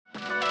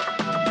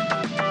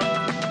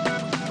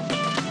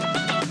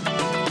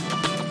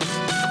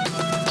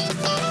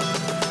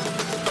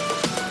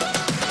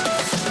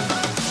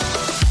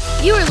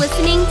You are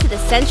listening to the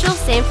Central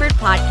Sanford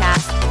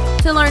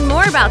Podcast. To learn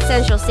more about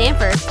Central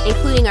Sanford,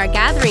 including our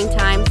gathering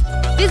times,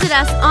 visit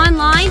us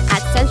online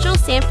at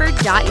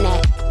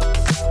centralsanford.net.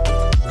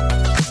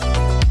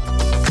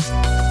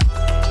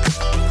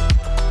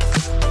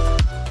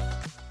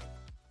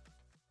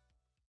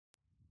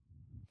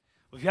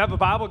 If you have a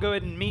Bible, go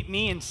ahead and meet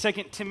me in 2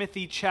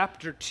 Timothy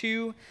chapter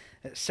 2.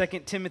 2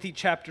 Timothy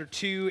chapter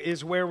 2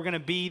 is where we're going to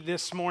be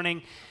this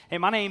morning. Hey,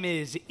 my name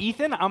is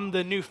Ethan. I'm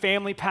the new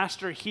family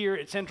pastor here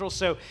at Central.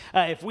 So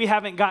if we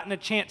haven't gotten a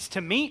chance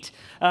to meet,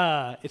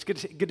 it's good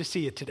to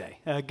see you today.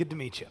 Good to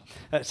meet you.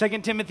 2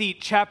 Timothy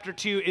chapter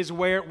 2 is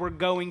where we're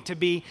going to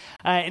be.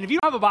 And if you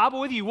don't have a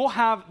Bible with you, we'll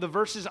have the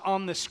verses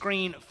on the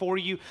screen for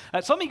you.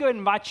 So let me go ahead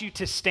and invite you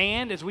to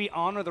stand as we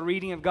honor the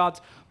reading of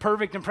God's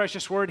perfect and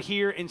precious word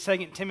here in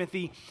 2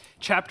 Timothy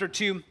chapter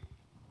 2.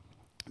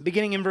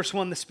 Beginning in verse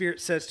 1, the Spirit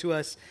says to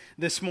us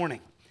this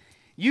morning,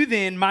 "You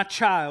then, my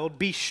child,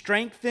 be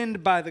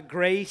strengthened by the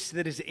grace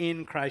that is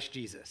in Christ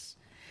Jesus.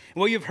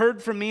 And what you have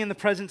heard from me in the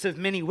presence of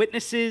many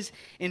witnesses,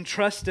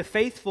 entrust to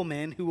faithful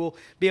men who will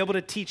be able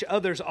to teach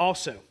others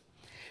also.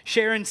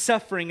 Share in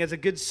suffering as a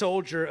good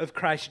soldier of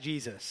Christ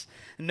Jesus.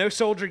 And no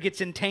soldier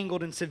gets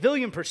entangled in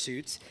civilian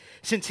pursuits,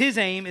 since his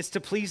aim is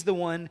to please the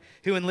one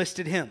who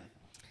enlisted him.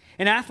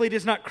 An athlete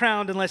is not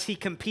crowned unless he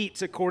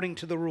competes according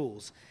to the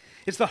rules.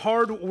 It's the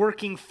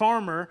hard-working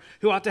farmer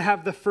who ought to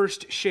have the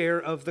first share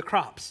of the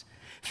crops.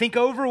 Think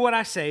over what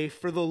I say,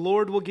 for the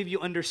Lord will give you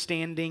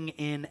understanding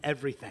in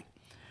everything.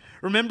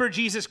 Remember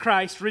Jesus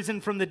Christ,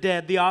 risen from the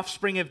dead, the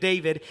offspring of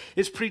David,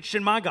 is preached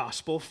in my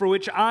gospel, for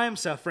which I am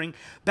suffering,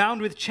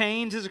 bound with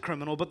chains as a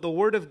criminal, but the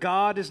word of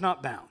God is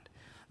not bound.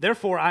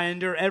 Therefore, I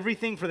endure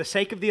everything for the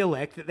sake of the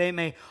elect, that they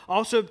may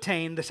also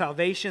obtain the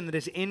salvation that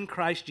is in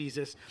Christ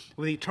Jesus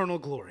with eternal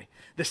glory.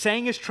 The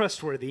saying is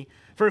trustworthy,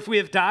 for if we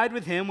have died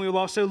with him, we will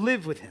also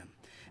live with him.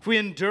 If we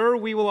endure,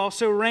 we will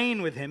also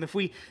reign with him. If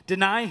we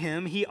deny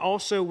him, he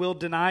also will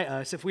deny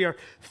us. If we are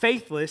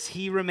faithless,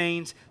 he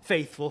remains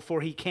faithful,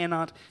 for he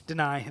cannot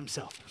deny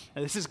himself."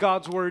 Now, this is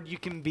God's word. You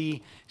can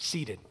be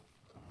seated.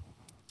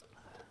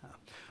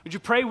 Would you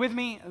pray with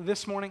me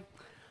this morning?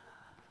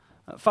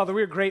 Father,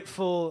 we are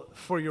grateful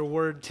for your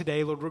word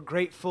today. Lord, we're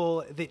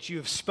grateful that you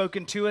have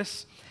spoken to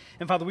us.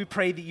 And Father, we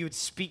pray that you would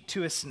speak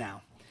to us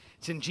now.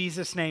 It's in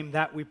Jesus' name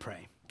that we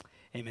pray.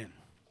 Amen.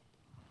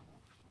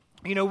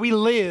 You know, we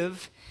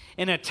live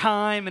in a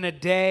time, in a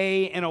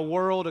day, in a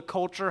world, a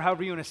culture,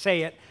 however you want to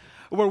say it,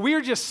 where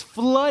we're just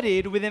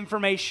flooded with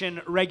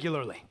information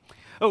regularly.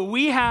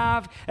 We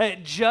have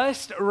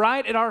just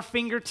right at our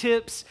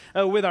fingertips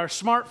with our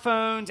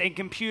smartphones and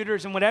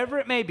computers and whatever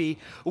it may be,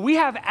 we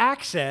have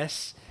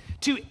access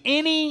to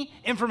any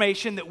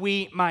information that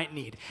we might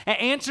need.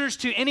 Answers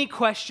to any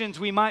questions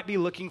we might be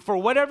looking for.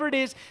 Whatever it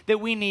is that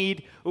we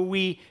need,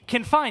 we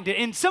can find it.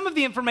 And some of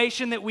the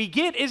information that we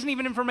get isn't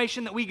even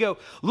information that we go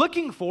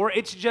looking for.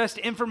 It's just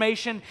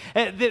information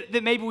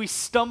that maybe we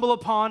stumble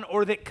upon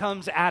or that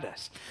comes at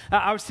us.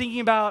 I was thinking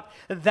about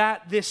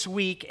that this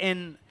week,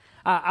 and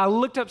I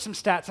looked up some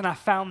stats, and I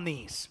found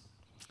these.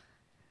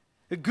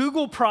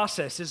 Google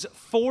processes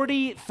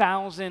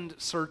 40,000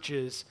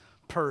 searches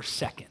per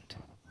second.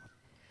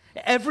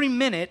 Every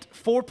minute,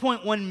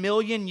 4.1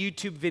 million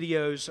YouTube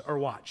videos are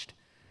watched.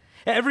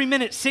 Every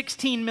minute,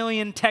 16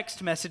 million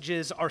text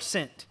messages are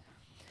sent.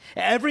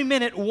 Every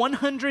minute,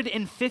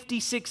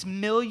 156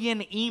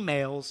 million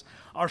emails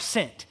are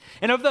sent.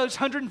 And of those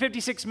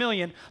 156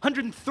 million,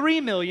 103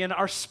 million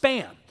are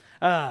spam.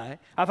 I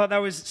thought that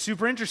was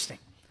super interesting.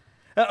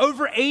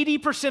 Over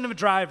 80% of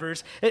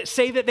drivers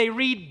say that they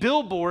read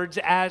billboards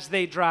as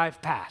they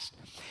drive past.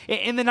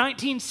 In the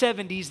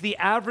 1970s, the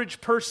average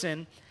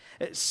person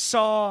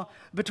saw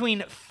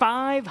between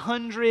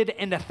 500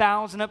 and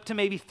 1,000, up to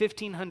maybe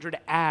 1,500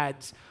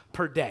 ads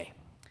per day.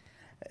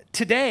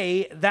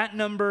 Today, that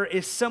number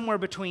is somewhere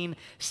between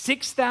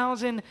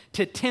 6,000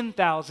 to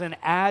 10,000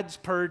 ads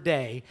per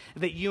day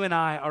that you and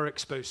I are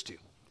exposed to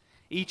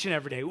each and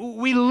every day.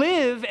 We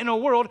live in a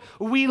world,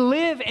 we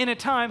live in a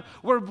time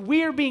where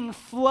we're being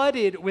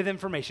flooded with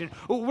information.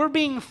 We're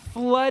being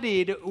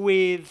flooded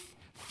with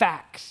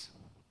facts.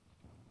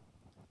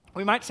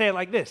 We might say it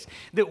like this,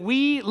 that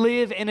we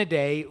live in a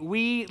day,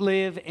 we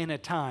live in a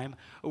time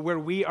where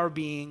we are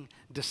being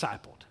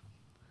discipled.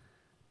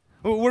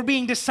 We're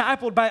being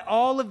discipled by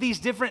all of these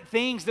different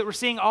things that we're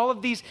seeing, all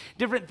of these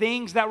different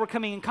things that we're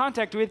coming in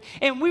contact with,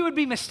 and we would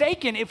be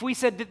mistaken if we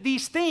said that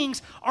these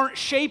things aren't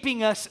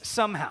shaping us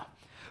somehow.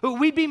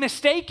 We'd be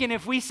mistaken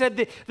if we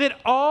said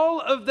that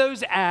all of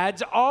those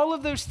ads, all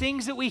of those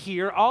things that we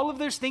hear, all of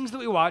those things that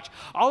we watch,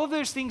 all of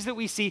those things that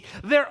we see,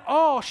 they're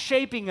all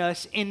shaping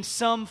us in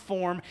some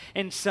form,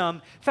 in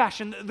some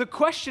fashion. The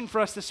question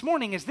for us this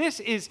morning is this,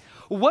 is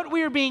what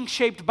we are being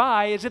shaped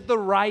by, is it the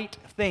right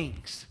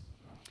things?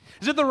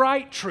 Is it the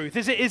right truth?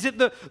 Is it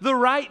the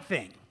right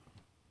thing?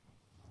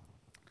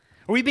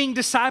 Are we being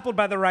discipled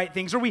by the right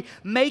things? Are we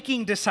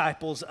making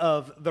disciples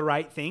of the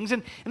right things?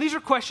 And these are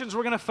questions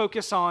we're going to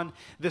focus on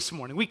this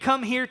morning. We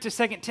come here to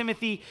 2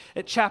 Timothy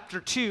chapter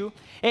 2,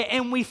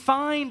 and we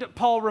find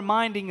Paul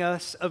reminding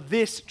us of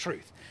this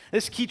truth,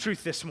 This is key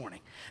truth this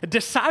morning.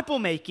 Disciple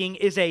making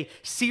is a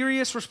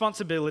serious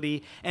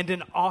responsibility and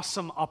an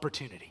awesome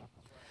opportunity.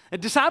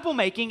 Disciple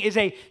making is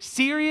a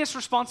serious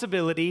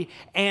responsibility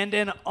and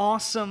an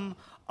awesome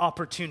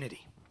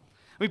opportunity.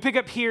 We pick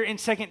up here in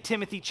 2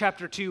 Timothy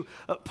chapter 2.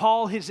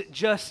 Paul has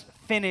just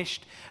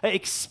finished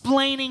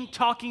explaining,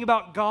 talking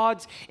about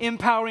God's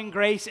empowering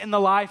grace in the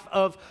life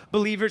of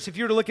believers. If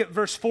you were to look at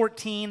verse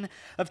 14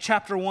 of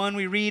chapter 1,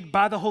 we read,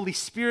 "By the Holy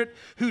Spirit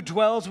who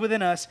dwells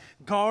within us,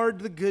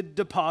 guard the good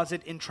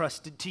deposit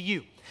entrusted to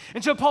you."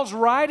 And so Paul's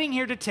writing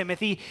here to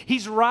Timothy.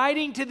 He's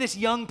writing to this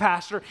young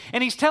pastor,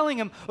 and he's telling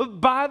him,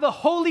 by the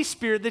Holy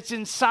Spirit that's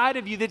inside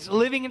of you, that's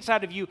living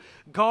inside of you,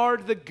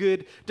 guard the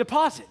good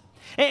deposit.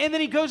 And then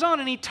he goes on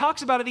and he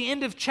talks about at the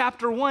end of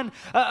chapter 1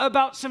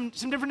 about some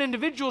different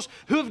individuals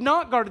who have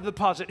not guarded the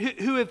deposit,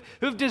 who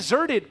have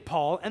deserted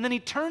Paul. And then he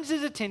turns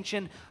his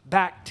attention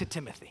back to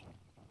Timothy.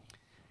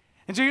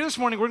 And so here this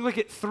morning, we're going to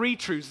look at three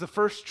truths. The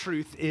first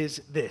truth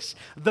is this: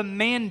 the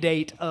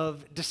mandate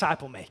of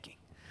disciple making.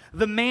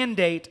 The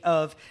mandate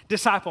of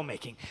disciple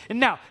making. And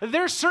now,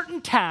 there are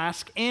certain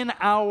tasks in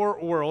our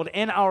world,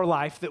 in our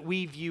life, that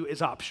we view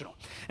as optional.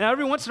 Now,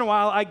 every once in a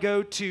while, I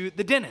go to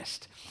the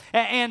dentist.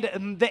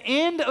 And the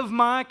end of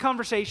my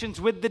conversations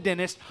with the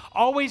dentist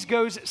always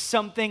goes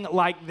something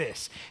like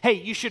this: hey,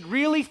 you should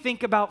really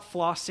think about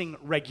flossing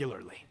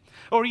regularly.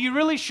 Or you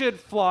really should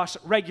floss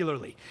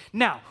regularly.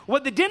 Now,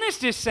 what the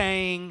dentist is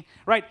saying,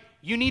 right,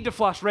 you need to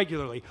floss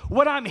regularly.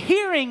 What I'm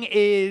hearing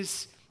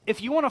is,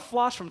 if you want to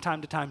floss from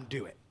time to time,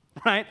 do it.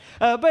 Right?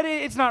 But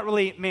it's not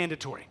really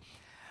mandatory.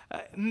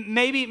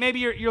 Maybe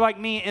you're like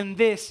me in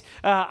this.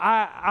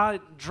 I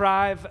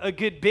drive a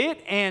good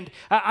bit, and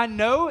I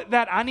know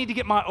that I need to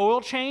get my oil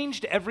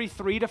changed every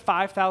 3,000 to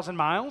 5,000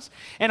 miles.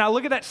 And I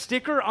look at that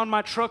sticker on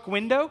my truck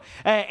window,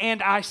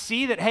 and I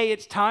see that, hey,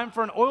 it's time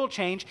for an oil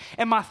change.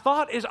 And my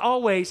thought is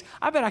always,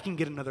 I bet I can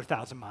get another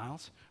 1,000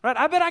 miles. Right?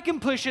 I bet I can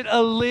push it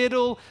a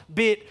little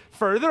bit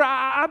further.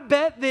 I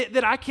bet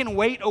that I can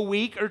wait a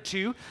week or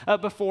two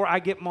before I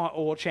get my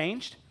oil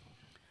changed.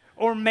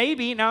 Or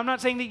maybe, now I'm not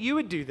saying that you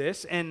would do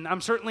this, and I'm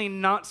certainly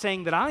not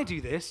saying that I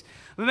do this,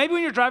 but maybe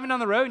when you're driving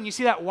down the road and you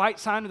see that white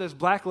sign with those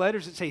black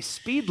letters that say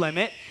speed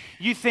limit,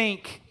 you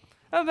think,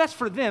 oh, that's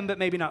for them, but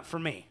maybe not for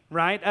me,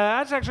 right?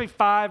 That's actually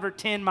 5 or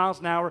 10 miles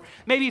an hour,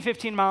 maybe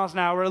 15 miles an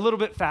hour, a little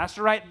bit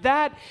faster, right?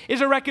 That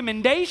is a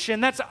recommendation.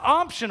 That's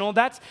optional.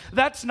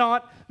 That's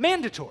not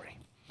mandatory.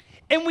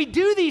 And we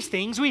do these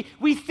things,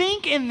 we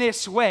think in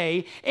this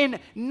way in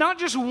not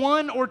just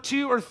 1 or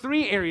 2 or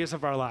 3 areas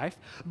of our life,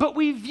 but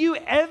we view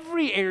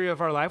every area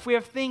of our life. We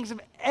have things of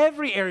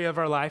every area of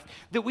our life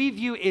that we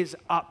view as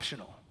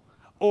optional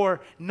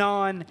or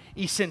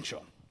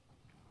non-essential.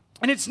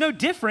 And it's no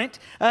different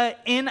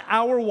in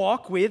our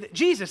walk with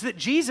Jesus. That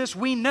Jesus,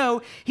 we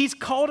know, he's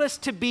called us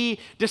to be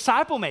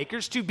disciple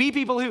makers, to be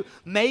people who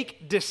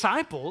make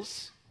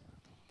disciples,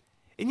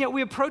 and yet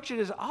we approach it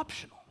as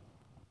optional.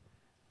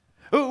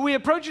 We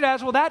approach it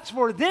as, well, that's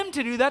for them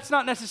to do. That's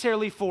not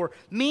necessarily for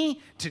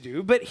me to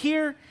do. But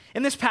here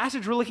in this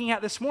passage we're looking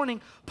at this morning,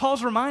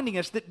 Paul's reminding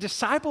us that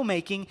disciple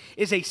making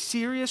is a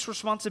serious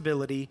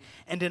responsibility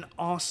and an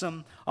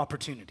awesome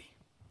opportunity.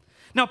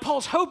 Now,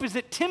 Paul's hope is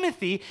that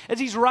Timothy, as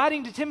he's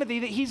writing to Timothy,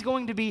 that he's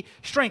going to be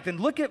strengthened.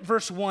 Look at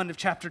verse 1 of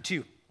chapter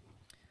 2.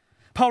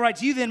 Paul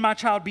writes, "You then, my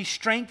child, be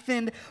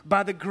strengthened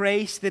by the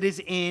grace that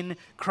is in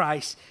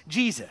Christ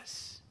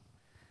Jesus."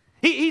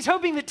 He's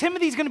hoping that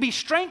Timothy's going to be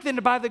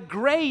strengthened by the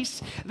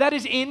grace that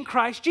is in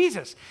Christ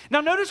Jesus. Now,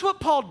 notice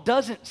what Paul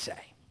doesn't say.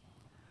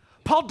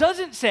 Paul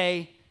doesn't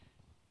say,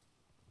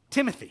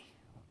 Timothy,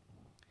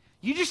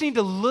 you just need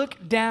to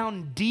look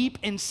down deep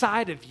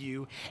inside of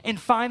you and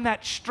find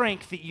that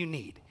strength that you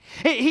need.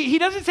 He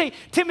doesn't say,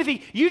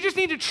 Timothy, you just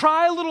need to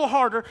try a little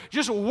harder,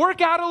 just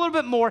work out a little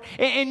bit more,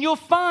 and you'll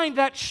find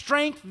that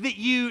strength that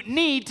you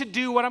need to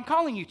do what I'm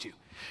calling you to.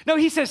 No,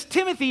 he says,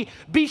 Timothy,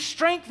 be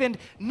strengthened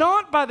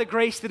not by the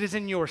grace that is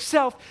in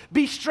yourself,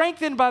 be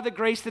strengthened by the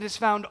grace that is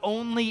found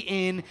only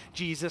in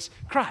Jesus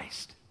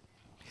Christ.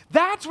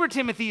 That's where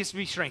Timothy is to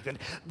be strengthened.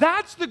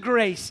 That's the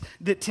grace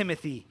that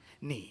Timothy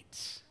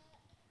needs.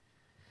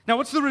 Now,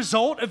 what's the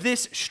result of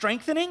this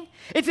strengthening?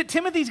 It's that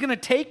Timothy's going to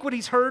take what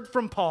he's heard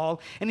from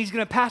Paul and he's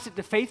going to pass it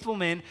to faithful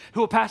men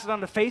who will pass it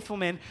on to faithful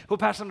men who will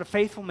pass it on to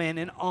faithful men,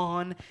 and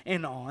on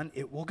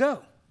it will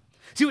go.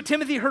 See, what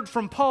Timothy heard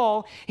from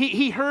Paul,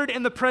 he heard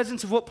in the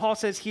presence of what Paul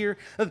says here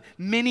of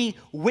many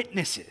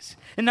witnesses.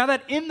 And now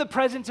that in the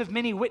presence of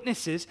many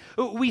witnesses,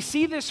 we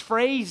see this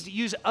phrase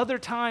used other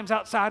times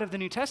outside of the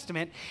New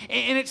Testament,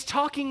 and it's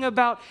talking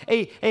about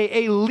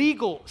a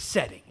legal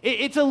setting.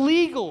 It's a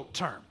legal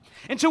term.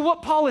 And so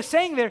what Paul is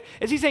saying there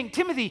is he's saying,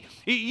 Timothy,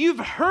 you've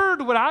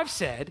heard what I've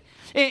said,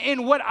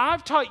 and what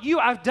I've taught you,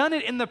 I've done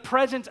it in the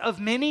presence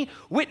of many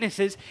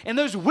witnesses, and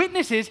those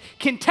witnesses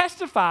can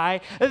testify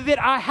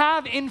that I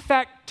have in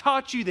fact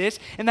taught you this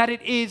and that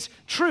it is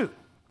true.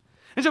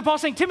 And so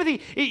Paul's saying,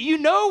 Timothy, you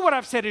know what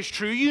I've said is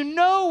true. You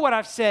know what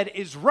I've said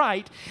is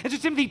right. And so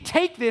Timothy,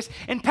 take this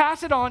and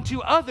pass it on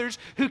to others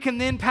who can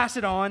then pass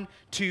it on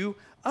to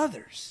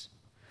others.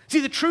 See,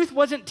 the truth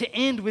wasn't to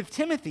end with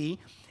Timothy.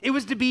 It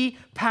was to be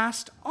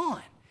passed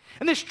on.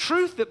 And this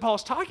truth that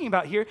Paul's talking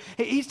about here,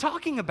 he's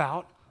talking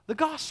about the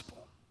gospel.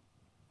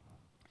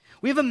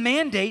 We have a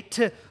mandate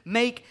to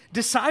make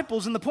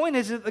disciples, and the point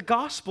is that the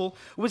gospel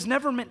was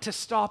never meant to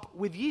stop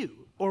with you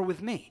or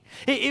with me.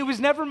 It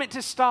was never meant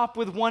to stop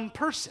with one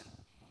person.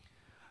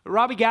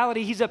 Robbie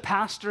Gallaty, he's a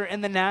pastor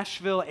in the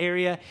Nashville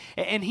area,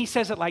 and he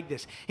says it like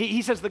this.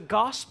 He says, the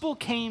gospel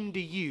came to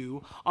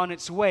you on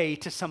its way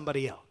to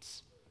somebody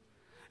else.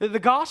 The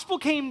gospel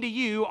came to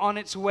you on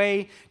its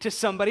way to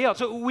somebody else.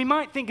 So we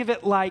might think of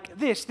it like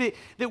this, that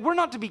we're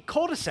not to be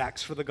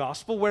cul-de-sacs for the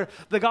gospel, where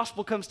the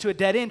gospel comes to a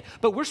dead end,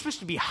 but we're supposed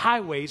to be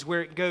highways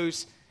where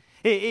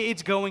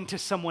it's going to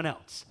someone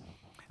else.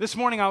 This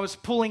morning I was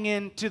pulling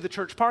into the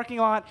church parking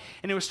lot,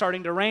 and it was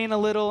starting to rain a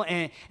little,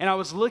 and I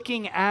was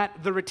looking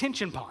at the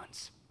retention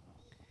ponds.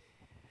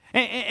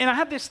 And I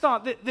had this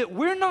thought that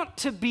we're not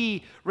to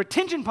be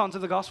retention ponds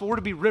of the gospel, we're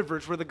to be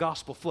rivers where the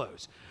gospel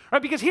flows.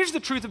 Right? Because here's the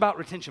truth about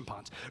retention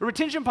ponds.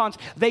 Retention ponds,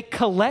 they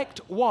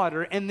collect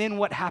water, and then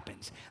what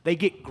happens? They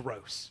get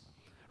gross.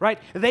 Right?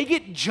 They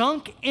get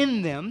junk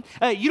in them.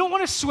 You don't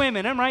want to swim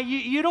in them, right?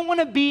 You don't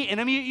want to be in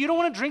them. You don't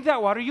want to drink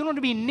that water. You don't want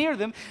to be near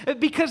them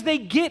because they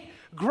get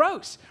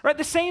gross, right?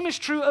 The same is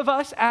true of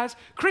us as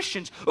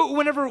Christians.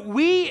 Whenever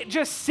we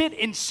just sit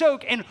and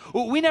soak and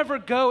we never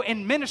go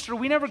and minister,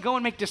 we never go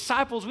and make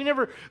disciples, we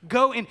never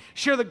go and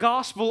share the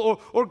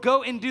gospel or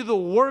go and do the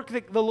work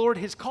that the Lord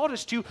has called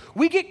us to,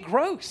 we get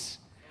gross,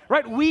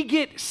 right? We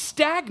get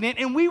stagnant,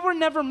 and we were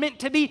never meant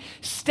to be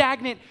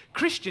stagnant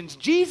Christians.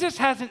 Jesus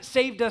hasn't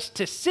saved us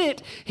to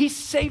sit, he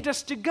saved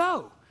us to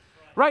go,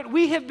 right?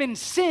 We have been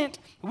sent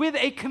with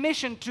a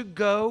commission to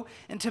go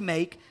and to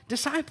make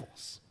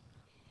disciples.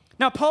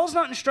 Now, Paul's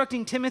not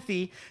instructing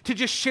Timothy to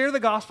just share the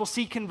gospel,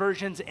 see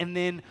conversions, and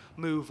then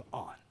move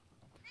on.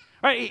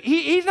 Right?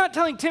 He's not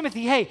telling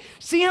Timothy, hey,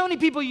 see how many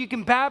people you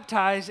can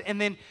baptize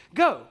and then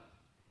go.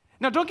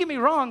 Now, don't get me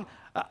wrong.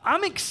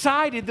 I'm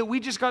excited that we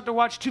just got to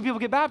watch 2 people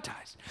get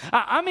baptized.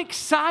 I'm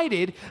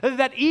excited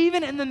that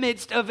even in the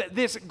midst of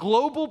this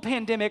global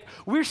pandemic,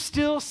 we're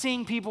still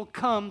seeing people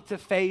come to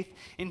faith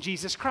in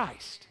Jesus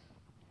Christ.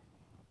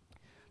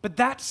 But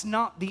that's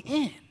not the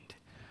end,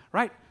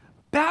 right?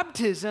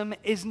 Baptism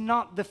is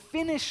not the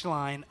finish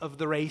line of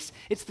the race,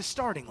 it's the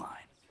starting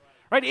line,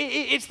 right?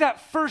 It's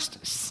that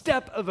first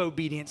step of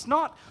obedience,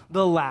 not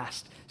the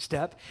last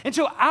step. And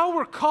so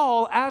our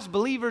call as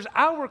believers,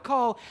 our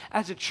call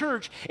as a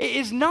church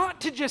is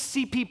not to just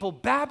see people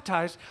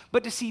baptized,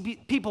 but to see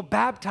people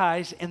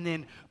baptized and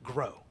then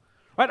grow.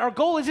 Right? Our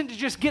goal isn't to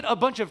just get a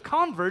bunch of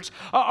converts.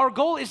 Our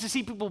goal is to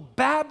see people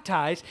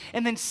baptized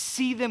and then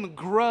see them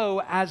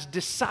grow as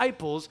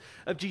disciples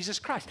of Jesus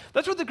Christ.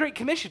 That's what the Great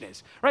Commission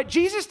is, right?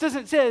 Jesus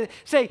doesn't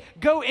say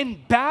go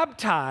and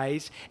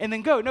baptize and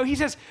then go. No, he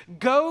says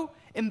go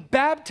and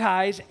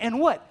baptize and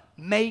what?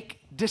 Make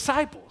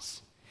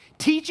disciples,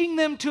 teaching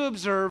them to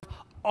observe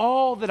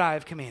all that I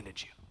have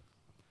commanded you.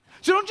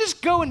 So don't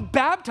just go and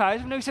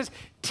baptize. No, he says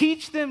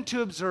teach them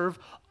to observe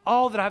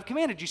all that I've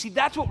commanded you. See,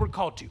 that's what we're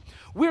called to.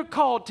 We're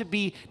called to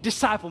be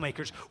disciple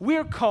makers.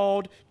 We're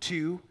called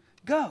to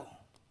go.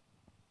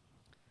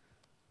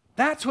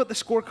 That's what the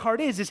scorecard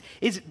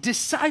is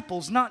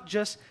disciples, not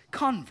just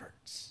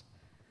converts.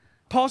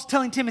 Paul's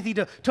telling Timothy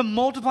to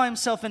multiply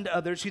himself into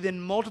others, who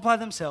then multiply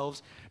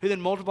themselves, who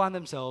then multiply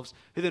themselves,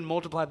 who then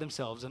multiply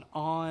themselves, and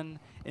on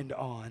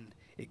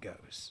it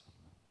goes.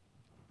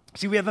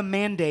 See, we have a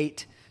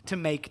mandate to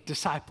make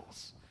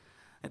disciples.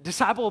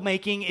 Disciple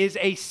making is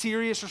a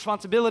serious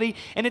responsibility,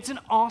 and it's an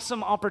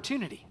awesome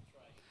opportunity.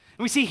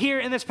 And we see here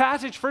in this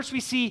passage, first we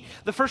see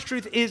the first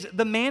truth is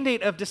the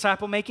mandate of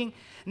disciple making.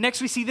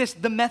 Next we see this,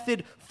 the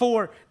method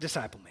for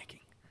disciple making.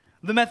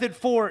 The method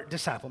for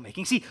disciple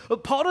making. See,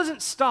 Paul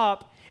doesn't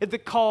stop at the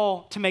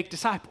call to make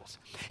disciples.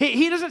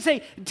 He doesn't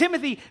say,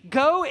 Timothy,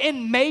 go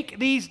and make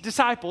these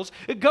disciples.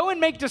 Go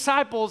and make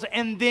disciples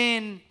and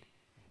then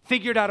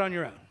figure it out on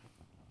your own.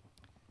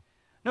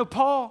 No,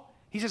 Paul,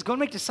 he says, go and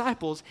make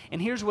disciples,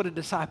 and here's what a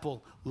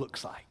disciple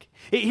looks like.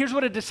 Here's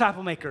what a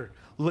disciple maker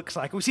looks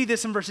like. We see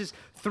this in verses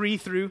 3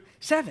 through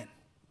 7.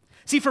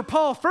 See, for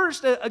Paul,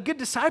 first, a good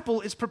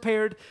disciple is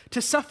prepared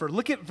to suffer.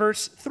 Look at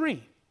verse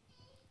 3.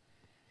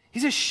 He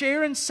says,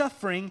 share in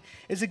suffering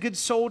as a good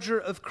soldier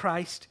of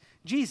Christ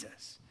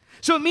Jesus.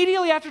 So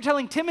immediately after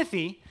telling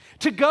Timothy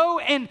to go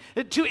and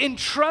to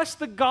entrust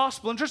the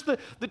gospel, entrust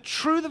the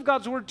truth of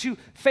God's word to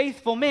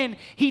faithful men,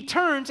 he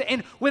turns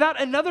and without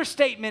another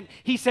statement,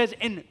 he says,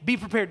 and be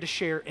prepared to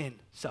share in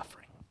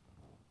suffering.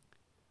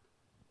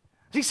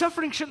 See,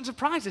 suffering shouldn't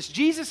surprise us.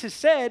 Jesus has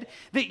said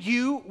that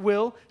you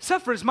will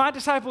suffer. As my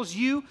disciples,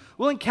 you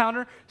will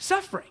encounter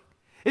suffering.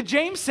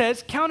 James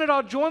says, count it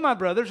all joy, my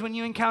brothers, when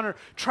you encounter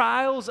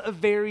trials of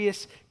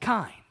various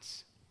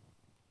kinds.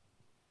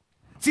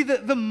 See,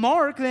 the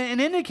mark, an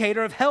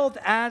indicator of health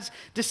as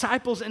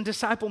disciples and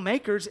disciple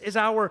makers is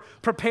our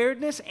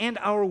preparedness and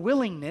our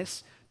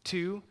willingness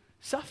to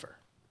suffer.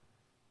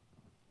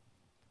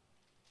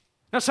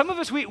 Now, some of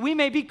us, we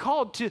may be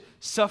called to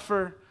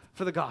suffer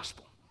for the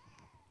gospel.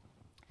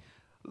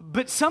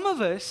 But some of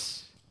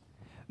us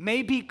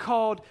may be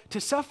called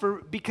to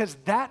suffer because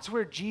that's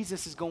where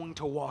Jesus is going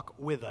to walk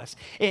with us.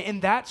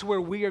 And that's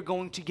where we are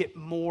going to get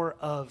more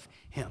of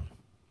him.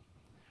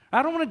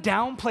 I don't want to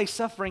downplay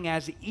suffering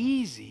as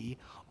easy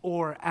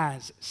or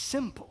as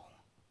simple.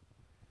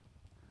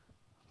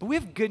 But we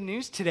have good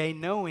news today,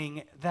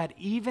 knowing that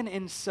even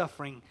in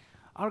suffering,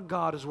 our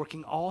God is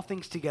working all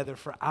things together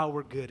for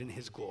our good and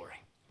his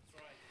glory.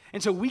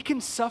 And so we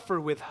can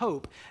suffer with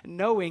hope,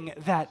 knowing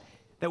that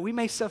we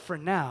may suffer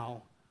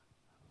now,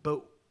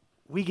 but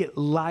we get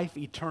life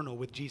eternal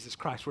with Jesus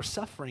Christ, where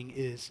suffering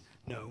is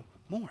no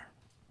more.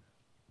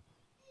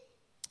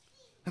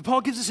 And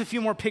Paul gives us a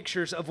few more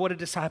pictures of what a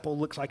disciple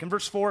looks like. In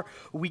verse 4,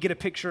 we get a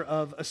picture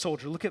of a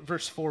soldier. Look at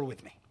verse 4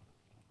 with me.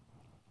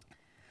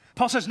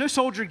 Paul says, no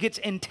soldier gets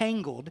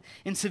entangled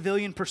in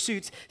civilian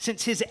pursuits,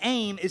 since his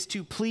aim is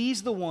to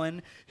please the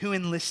one who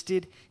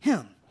enlisted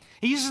him.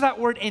 He uses that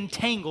word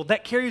entangled.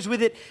 That carries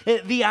with it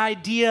the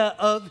idea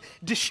of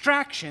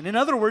distraction. In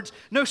other words,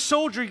 no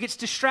soldier gets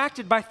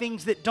distracted by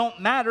things that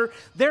don't matter.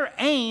 Their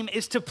aim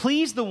is to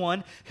please the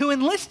one who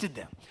enlisted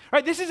them.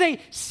 Right? This is a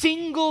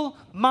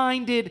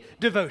single-minded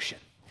devotion.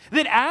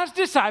 That as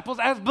disciples,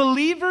 as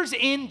believers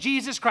in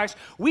Jesus Christ,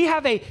 we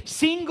have a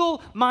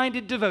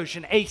single-minded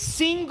devotion, a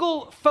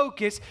single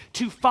focus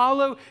to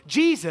follow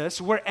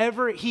Jesus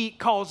wherever he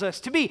calls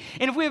us to be.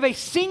 And if we have a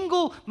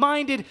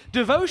single-minded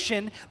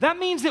devotion, that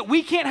means that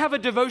we can't have a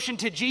devotion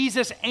to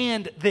Jesus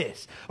and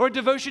this, or a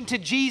devotion to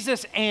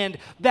Jesus and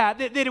that.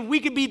 That we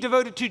could be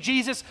devoted to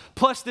Jesus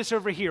plus this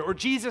over here, or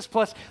Jesus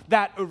plus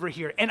that over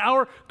here. In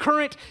our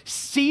current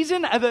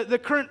season, the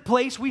current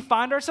place we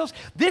find ourselves,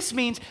 this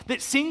means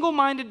that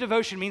single-minded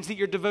devotion means that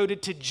you're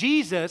devoted to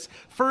Jesus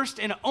first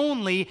and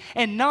only,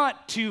 and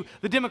not to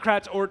the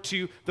Democrats or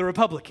to the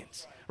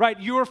Republicans, right?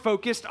 You're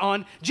focused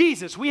on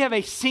Jesus. We have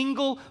a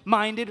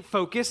single-minded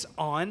focus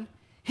on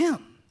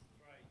him.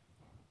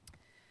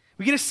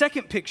 We get a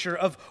second picture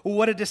of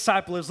what a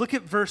disciple is. Look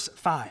at verse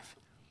 5.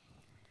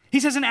 He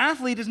says an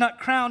athlete is not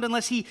crowned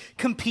unless he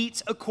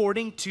competes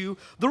according to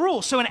the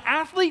rules. So an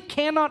athlete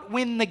cannot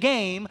win the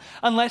game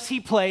unless he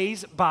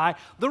plays by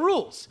the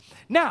rules.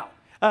 Now,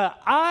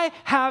 I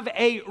have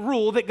a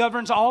rule that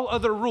governs all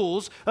other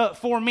rules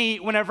for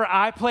me whenever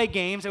I play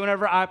games and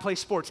whenever I play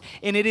sports.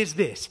 And it is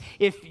this: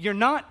 if you're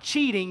not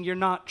cheating, you're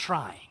not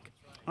trying.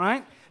 All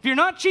right? If you're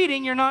not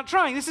cheating, you're not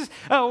trying. This is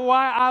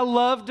why I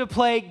love to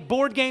play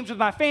board games with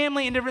my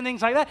family and different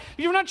things like that.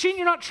 If you're not cheating,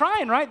 you're not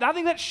trying, right? I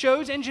think that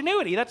shows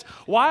ingenuity. That's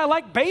why I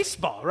like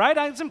baseball, right?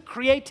 I have some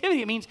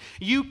creativity. It means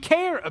you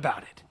care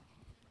about it.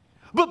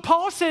 But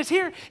Paul says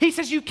here, he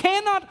says you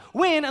cannot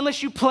win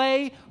unless you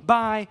play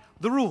by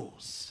the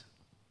rules.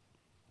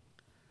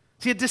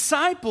 See, a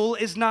disciple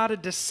is not a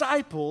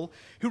disciple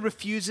who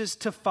refuses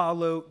to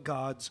follow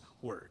God's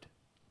word.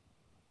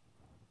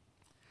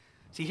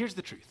 See, here's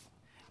the truth.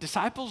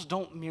 Disciples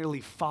don't merely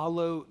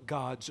follow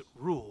God's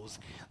rules.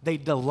 They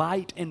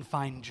delight and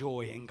find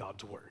joy in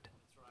God's word.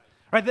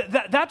 Right?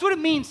 That's what it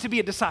means to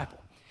be a disciple.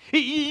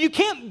 You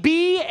can't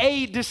be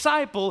a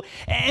disciple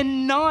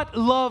and not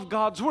love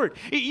God's word.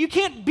 You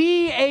can't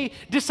be a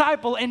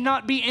disciple and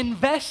not be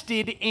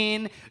invested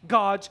in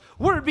God's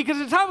word, because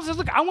the disciple says,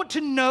 look, I want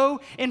to know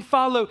and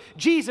follow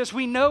Jesus.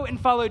 We know and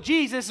follow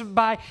Jesus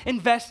by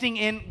investing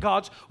in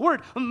God's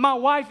word. My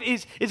wife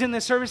is in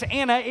this service,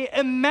 Anna.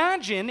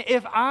 Imagine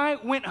if I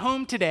went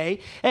home today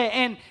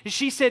and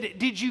she said,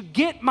 did you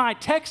get my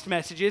text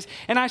messages?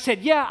 And I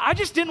said, yeah, I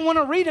just didn't want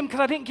to read them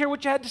because I didn't care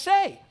what you had to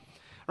say.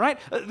 Right?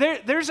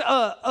 There's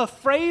a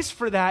phrase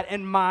for that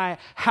in my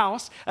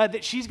house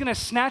that she's going to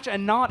snatch a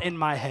knot in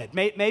my head.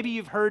 Maybe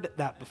you've heard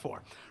that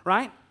before,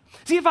 right?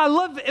 See, if I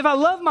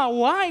love my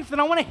wife,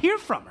 then I want to hear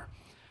from her,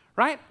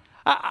 right?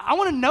 I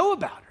want to know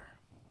about her.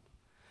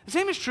 The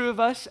same is true of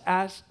us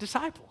as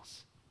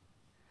disciples.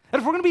 And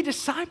if we're going to be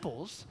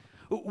disciples,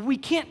 we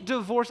can't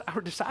divorce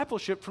our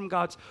discipleship from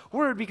God's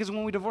word, because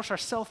when we divorce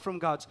ourselves from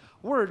God's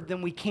word,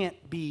 then we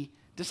can't be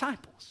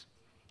disciples.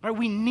 Right?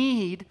 We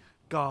need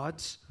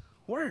God's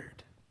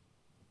word.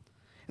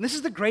 And this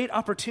is the great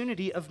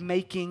opportunity of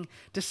making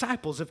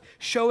disciples, of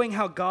showing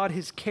how God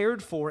has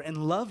cared for and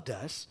loved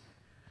us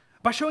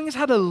by showing us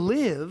how to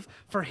live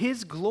for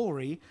his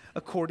glory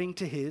according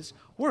to his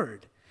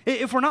word.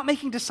 If we're not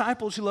making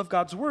disciples who love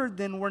God's word,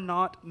 then we're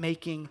not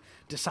making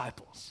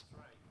disciples.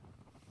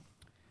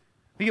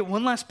 We get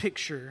one last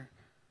picture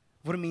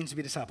of what it means to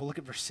be a disciple. Look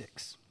at verse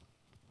 6.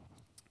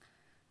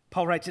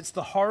 Paul writes, it's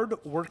the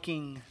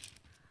hard-working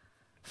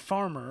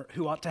farmer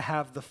who ought to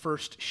have the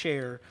first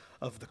share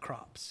of the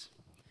crops.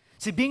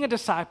 See, being a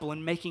disciple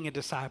and making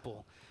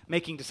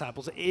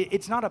disciples,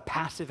 it's not a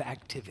passive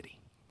activity.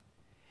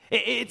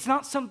 It's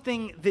not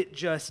something that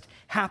just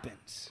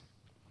happens.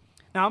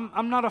 Now,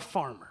 I'm not a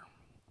farmer,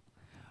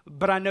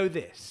 but I know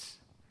this.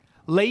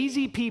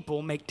 Lazy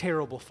people make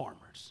terrible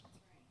farmers.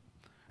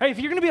 Hey, if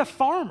you're going to be a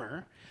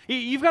farmer,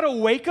 you've got to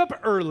wake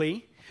up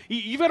early,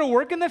 you've got to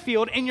work in the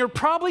field, and you're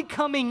probably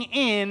coming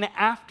in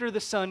after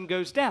the sun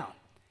goes down.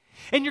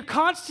 And you're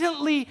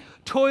constantly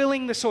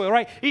toiling the soil,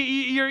 right?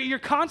 You're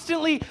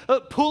constantly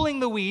pulling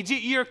the weeds.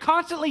 You're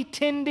constantly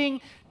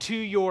tending to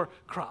your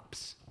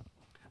crops.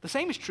 the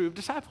same is true of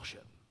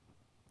discipleship.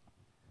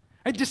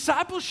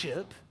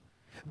 Discipleship,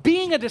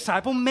 being a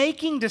disciple,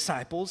 making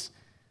disciples,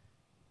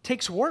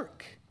 takes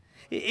work.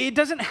 It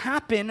doesn't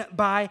happen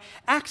by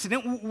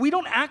accident. We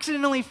don't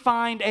accidentally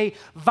find a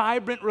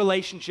vibrant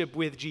relationship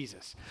with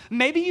Jesus.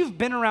 Maybe you've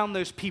been around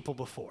those people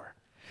before,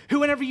 who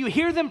whenever you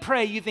hear them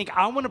pray, you think,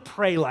 I want to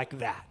pray like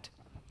that.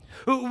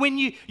 When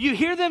you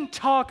hear them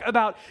talk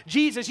about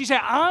Jesus, you say,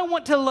 I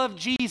want to love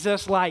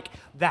Jesus like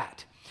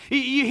that.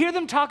 You hear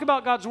them talk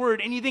about God's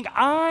word, and you think,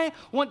 I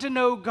want to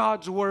know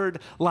God's word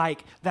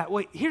like that.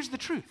 Well, here's the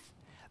truth.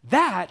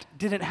 That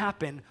didn't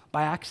happen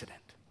by accident.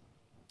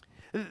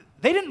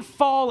 They didn't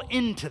fall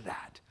into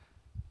that.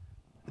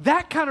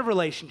 That kind of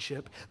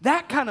relationship,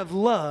 that kind of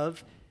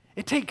love,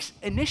 it takes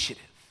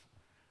initiative.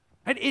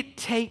 Right? It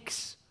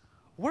takes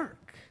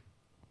work.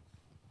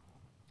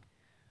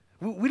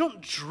 We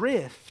don't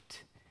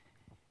drift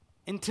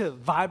into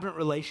vibrant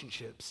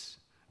relationships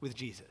with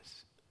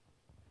Jesus.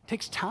 It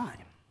takes time.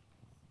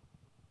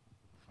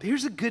 But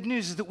here's the good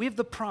news is that we have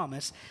the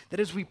promise that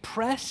as we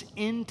press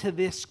into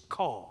this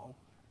call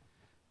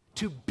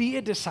to be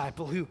a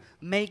disciple who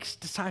makes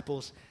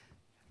disciples,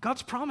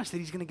 God's promise that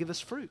he's going to give us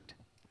fruit.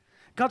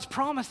 God's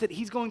promise that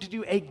he's going to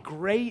do a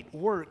great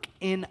work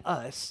in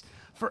us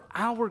for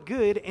our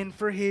good and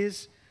for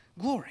his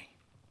glory.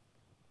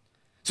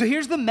 So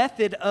here's the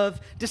method of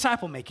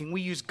disciple making.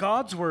 We use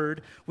God's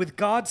word with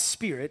God's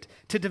spirit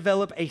to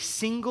develop a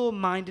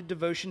single-minded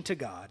devotion to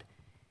God.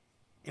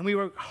 And we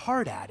work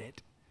hard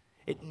at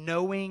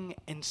knowing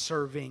and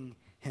serving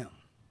him.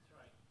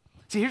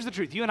 See, here's the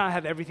truth. You and I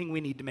have everything we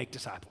need to make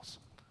disciples.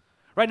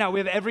 Right now, we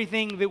have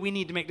everything that we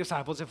need to make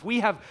disciples. If we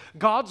have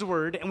God's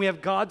word and we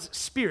have God's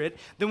spirit,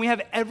 then we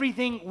have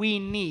everything we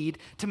need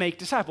to make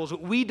disciples.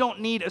 We don't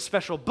need a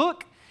special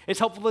book. As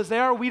helpful as they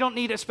are, we don't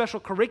need a special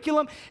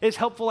curriculum. As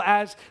helpful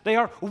as they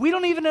are, we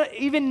don't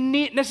even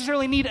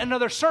necessarily need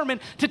another sermon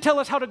to tell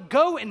us how to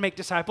go and make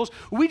disciples.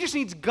 We just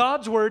need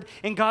God's word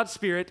and God's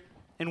spirit,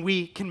 and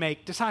we can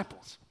make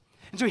disciples.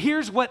 And so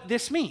here's what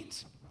this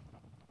means.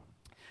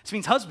 This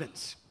means,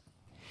 husbands,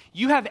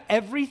 you have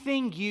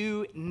everything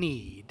you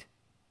need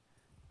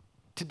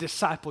to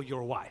disciple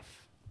your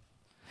wife.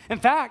 In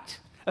fact,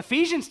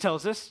 Ephesians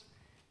tells us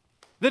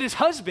that as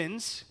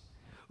husbands,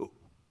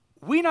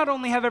 we not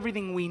only have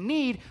everything we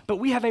need, but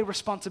we have a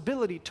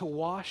responsibility to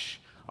wash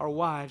our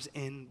wives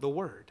in the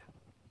word.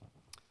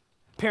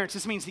 Parents,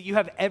 this means that you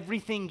have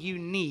everything you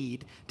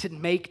need to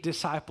make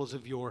disciples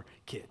of your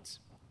kids.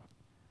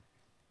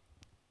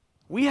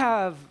 We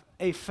have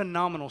a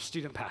phenomenal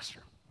student pastor.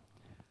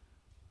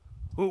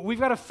 We've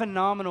got a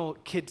phenomenal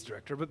kids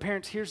director, but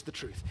parents, here's the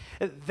truth.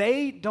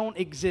 They don't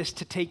exist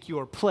to take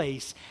your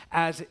place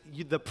as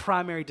the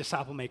primary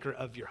disciple maker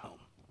of your home.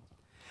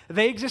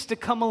 They exist to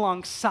come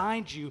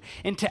alongside you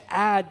and to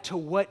add to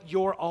what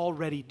you're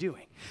already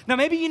doing. Now,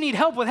 maybe you need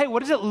help with, hey,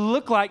 what does it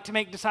look like to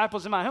make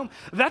disciples in my home?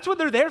 That's what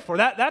they're there for.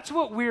 That's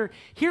what we're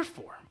here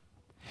for.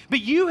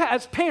 But you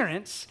as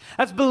parents,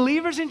 as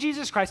believers in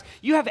Jesus Christ,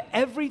 you have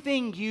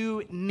everything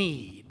you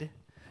need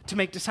to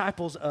make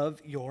disciples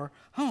of your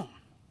home.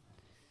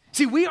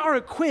 See, we are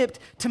equipped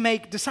to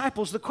make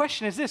disciples. The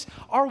question is this: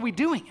 are we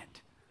doing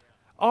it?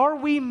 Are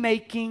we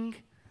making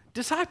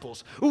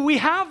disciples? We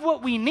have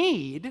what we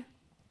need,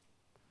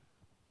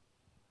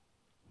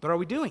 but are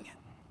we doing it?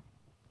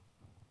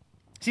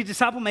 See,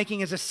 disciple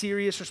making is a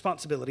serious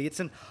responsibility. It's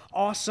an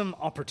awesome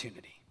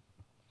opportunity.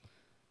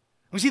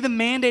 We see the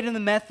mandate and the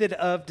method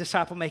of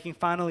disciple making.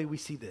 Finally, we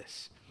see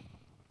this: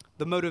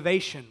 the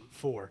motivation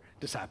for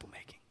disciple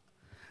making.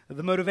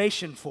 The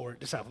motivation for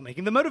disciple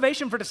making. The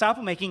motivation for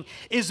disciple making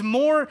is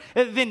more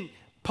than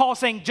Paul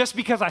saying, just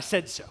because I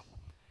said so.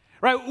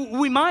 Right?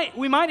 We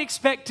might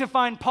expect to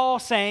find Paul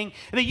saying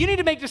that you need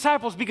to make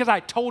disciples because I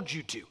told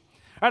you to.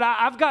 Right?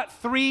 I've got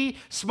 3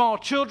 small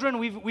children.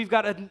 We've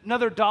got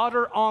another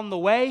daughter on the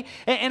way.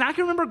 And I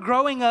can remember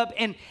growing up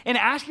and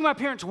asking my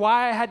parents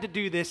why I had to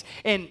do this.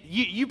 And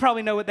you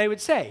probably know what they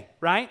would say,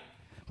 right?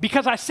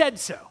 Because I said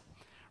so.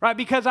 Right?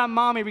 Because I'm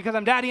mommy, because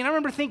I'm daddy. And I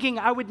remember thinking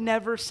I would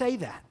never say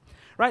that.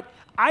 Right?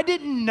 I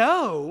didn't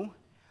know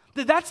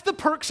that that's the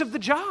perks of the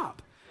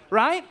job,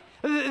 right?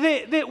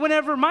 That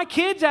whenever my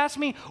kids ask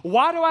me,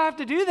 why do I have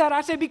to do that?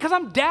 I say, because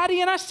I'm daddy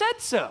and I said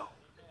so.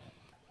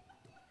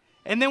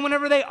 And then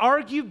whenever they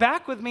argue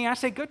back with me, I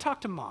say, go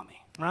talk to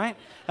mommy, right?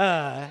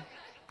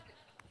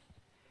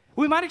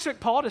 We might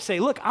expect Paul to say,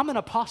 look, I'm an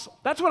apostle.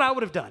 That's what I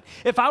would have done.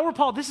 If I were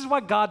Paul, this is why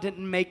God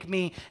didn't make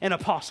me an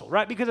apostle,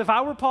 right? Because if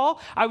I were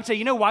Paul, I would say,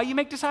 you know why you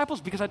make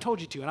disciples? Because I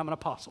told you to, and I'm an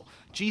apostle.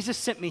 Jesus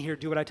sent me here,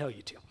 do what I tell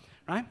you to.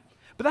 Right?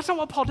 But that's not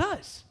what Paul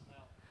does.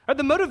 Right?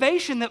 The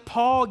motivation that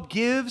Paul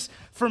gives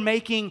for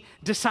making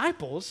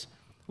disciples,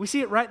 we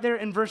see it right there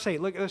in verse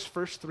 8. Look at those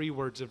first 3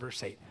 words of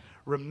verse 8.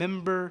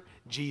 Remember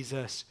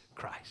Jesus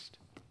Christ.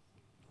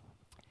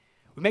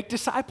 We make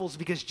disciples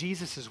because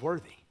Jesus is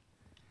worthy.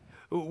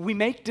 We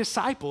make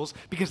disciples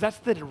because that's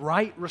the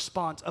right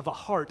response of a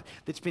heart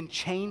that's been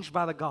changed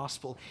by the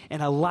gospel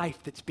and a life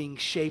that's being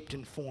shaped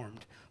and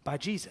formed by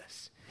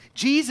Jesus.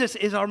 Jesus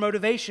is our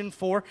motivation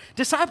for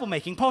disciple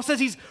making. Paul says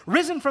he's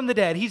risen from the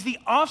dead. He's the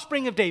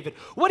offspring of David.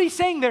 What he's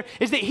saying there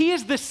is that he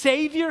is the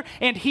Savior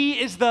and he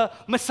is the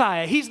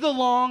Messiah. He's the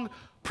long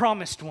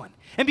promised one.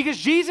 And because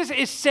Jesus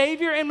is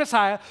Savior and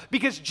Messiah,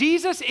 because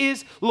Jesus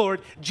is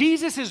Lord,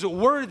 Jesus is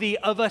worthy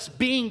of us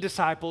being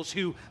disciples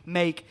who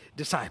make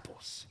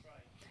disciples.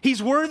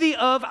 He's worthy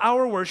of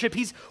our worship.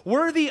 He's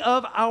worthy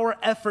of our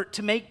effort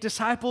to make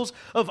disciples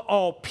of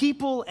all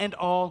people and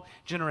all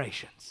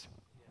generations.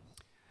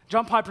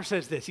 John Piper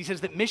says this. He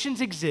says that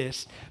missions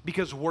exist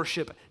because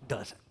worship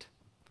doesn't.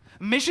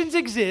 Missions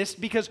exist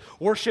because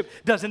worship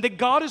doesn't. That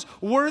God is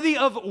worthy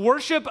of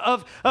worship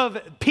of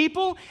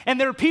people,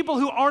 and there are people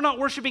who are not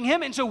worshiping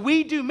him, and so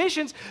we do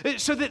missions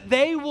so that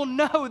they will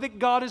know that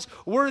God is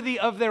worthy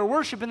of their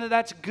worship and that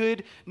that's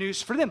good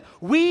news for them.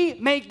 We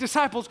make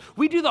disciples.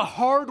 We do the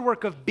hard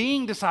work of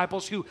being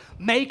disciples who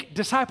make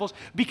disciples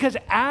because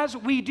as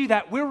we do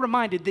that, we're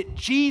reminded that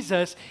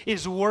Jesus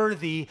is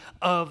worthy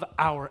of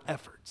our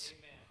efforts.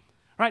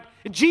 Right?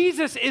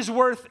 Jesus is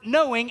worth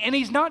knowing, and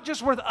he's not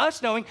just worth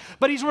us knowing,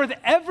 but he's worth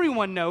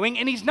everyone knowing,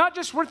 and he's not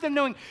just worth them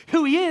knowing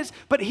who he is,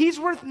 but he's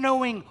worth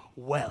knowing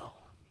well.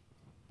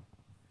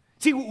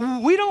 See,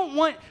 we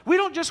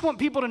don't just want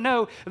people to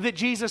know that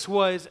Jesus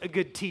was a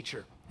good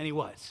teacher, and he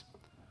was.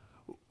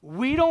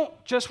 We don't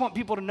just want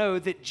people to know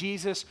that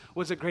Jesus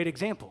was a great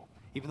example,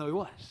 even though he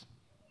was.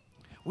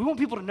 We want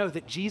people to know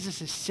that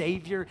Jesus is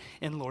Savior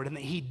and Lord, and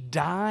that he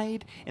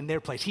died in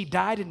their place. He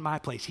died in my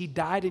place. He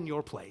died in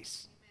your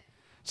place,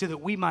 so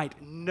that we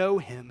might know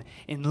him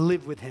and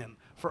live with him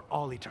for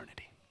all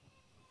eternity.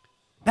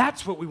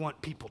 That's what we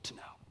want people to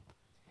know.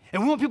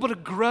 And we want people to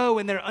grow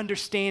in their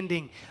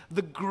understanding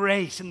the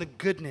grace and the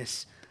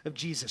goodness of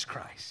Jesus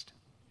Christ.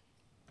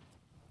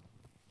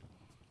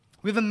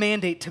 We have a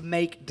mandate to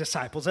make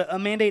disciples. A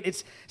mandate,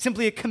 it's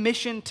simply a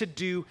commission to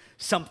do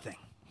something.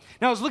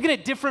 Now, I was looking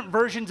at different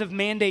versions of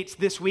mandates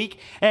this week,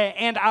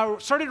 and I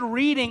started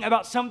reading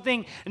about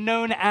something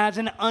known as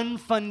an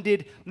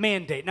unfunded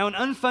mandate. Now, an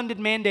unfunded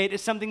mandate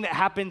is something that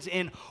happens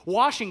in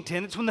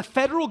Washington. It's when the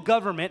federal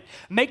government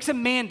makes a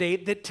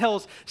mandate that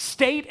tells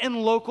state and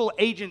local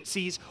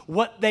agencies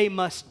what they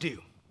must do.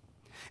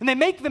 And they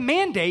make the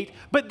mandate,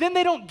 but then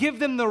they don't give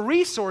them the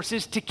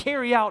resources to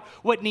carry out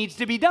what needs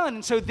to be done.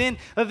 And so then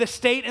the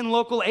state and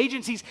local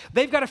agencies,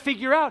 they've got to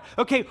figure out,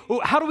 okay, well,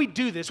 how do we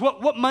do this?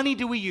 What money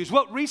do we use?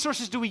 What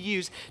resources do we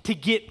use to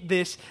get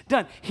this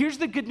done? Here's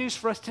the good news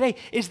for us today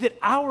is that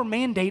our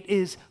mandate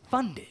is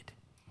funded.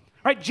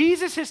 Right?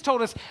 Jesus has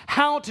told us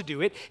how to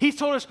do it. He's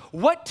told us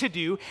what to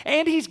do,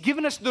 and he's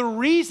given us the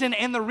reason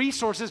and the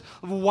resources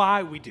of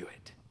why we do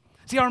it.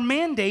 See, our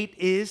mandate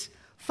is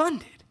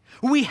funded.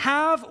 We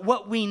have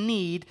what we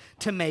need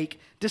to make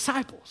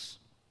disciples.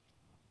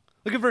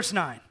 Look at verse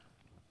 9.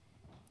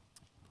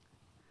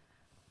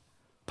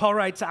 Paul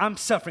writes, I'm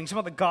suffering, it's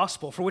about the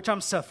gospel for which I'm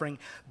suffering,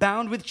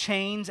 bound with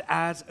chains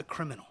as a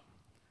criminal.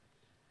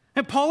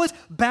 And Paul is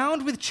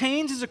bound with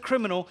chains as a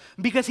criminal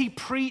because he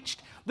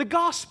preached the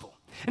gospel.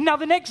 And now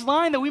the next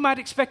line that we might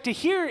expect to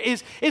hear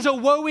is a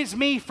woe is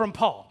me from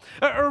Paul.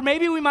 Or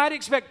maybe we might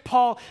expect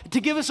Paul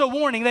to give us a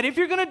warning that if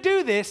you're going to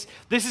do this,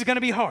 this is going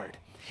to be hard.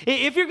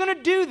 If you're going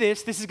to do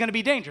this, this is going to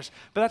be dangerous.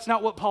 But that's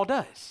not what Paul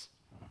does.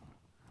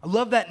 I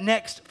love that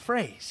next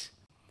phrase.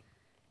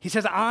 He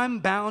says, I'm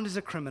bound as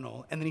a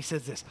criminal. And then he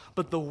says this,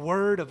 but the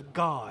word of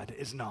God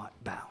is not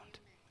bound.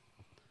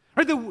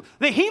 Or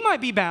that he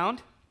might be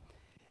bound,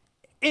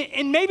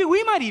 and maybe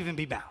we might even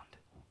be bound.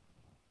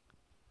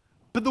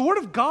 But the word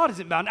of God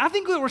isn't bound. I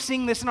think that we're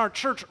seeing this in our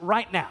church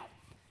right now.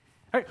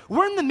 Right?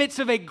 We're in the midst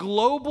of a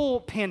global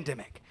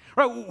pandemic.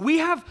 Right, we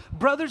have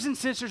brothers and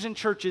sisters in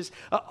churches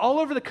all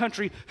over the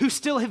country who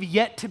still have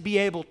yet to be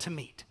able to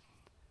meet.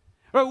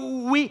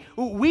 Right,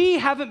 we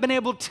haven't been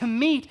able to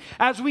meet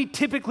as we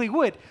typically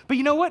would. But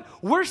you know what?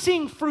 We're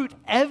seeing fruit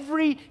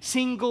every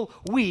single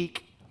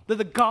week that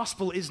the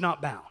gospel is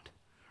not bound.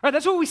 Right,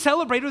 that's what we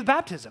celebrated with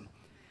baptism.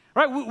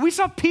 Right, we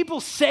saw people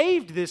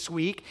saved this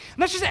week,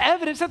 and that's just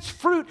evidence, that's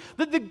fruit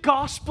that the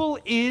gospel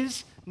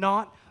is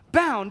not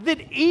bound,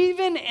 that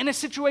even in a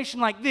situation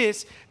like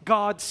this,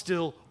 God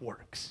still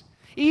works.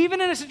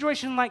 Even in a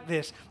situation like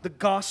this, the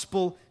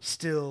gospel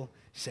still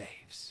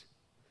saves.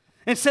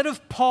 Instead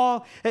of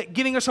Paul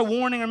giving us a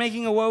warning or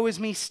making a woe is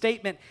me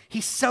statement,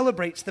 he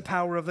celebrates the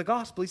power of the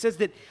gospel. He says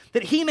that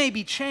he may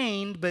be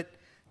chained, but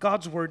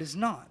God's word is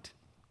not.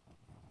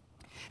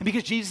 And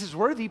because Jesus is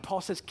worthy,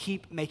 Paul says,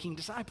 keep making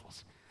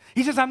disciples.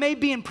 He says, I may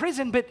be in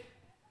prison, but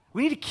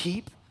we need to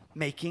keep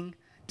making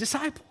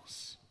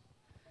disciples.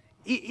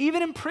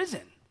 Even in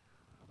prison,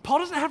 Paul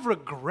doesn't have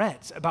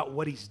regrets about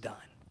what he's done.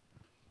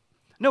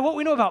 No, what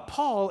we know about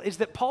Paul is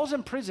that Paul's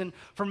in prison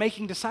for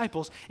making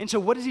disciples. And so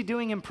what is he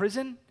doing in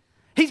prison?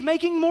 He's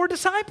making more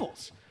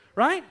disciples,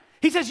 right?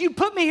 He says, you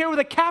put me here with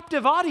a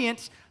captive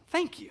audience.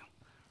 Thank you,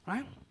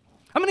 right?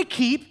 I'm going to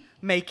keep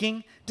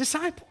making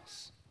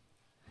disciples.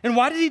 And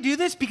why did he do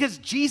this? Because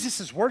Jesus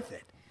is worth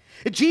it.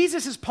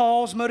 Jesus is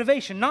Paul's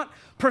motivation, not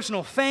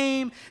personal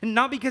fame, and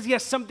not because he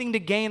has something to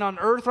gain on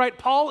earth, right?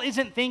 Paul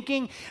isn't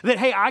thinking that,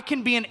 hey, I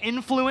can be an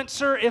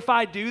influencer if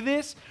I do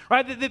this,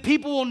 right? That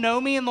people will know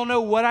me and they'll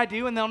know what I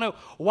do and they'll know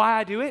why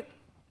I do it.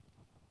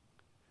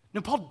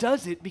 No, Paul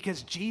does it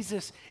because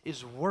Jesus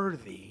is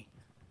worthy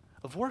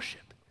of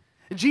worship.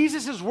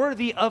 Jesus is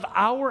worthy of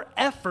our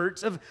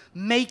efforts of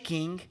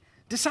making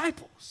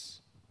disciples.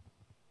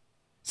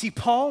 See,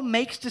 Paul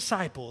makes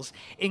disciples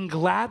and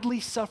gladly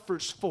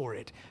suffers for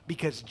it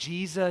because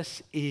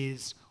Jesus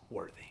is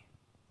worthy.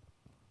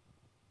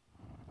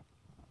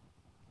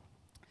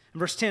 In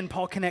verse 10,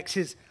 Paul connects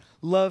his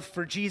love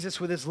for Jesus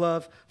with his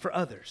love for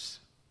others.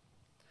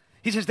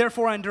 He says,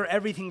 therefore I endure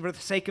everything for the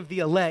sake of the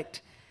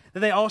elect,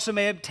 that they also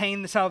may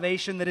obtain the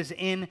salvation that is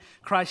in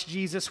Christ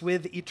Jesus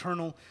with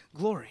eternal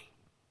glory.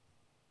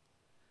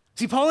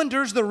 See, Paul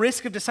endures the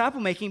risk of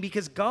disciple making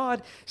because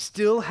God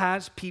still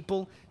has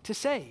people to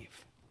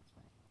save.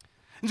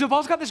 And so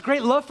Paul's got this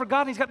great love for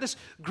God, and he's got this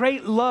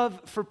great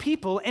love for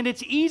people, and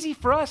it's easy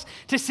for us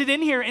to sit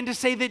in here and to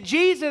say that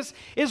Jesus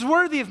is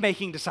worthy of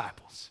making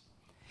disciples.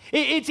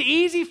 It's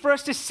easy for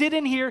us to sit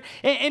in here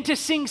and to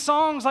sing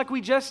songs like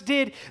we just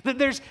did, that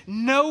there's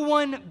no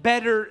one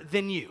better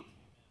than you.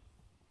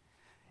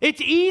 It's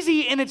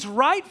easy and it's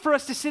right for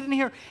us to sit in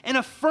here and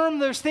affirm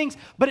those things,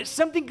 but it's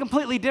something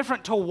completely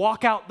different to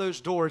walk out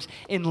those doors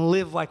and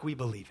live like we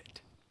believe it.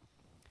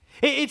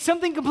 It's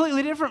something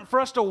completely different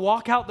for us to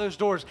walk out those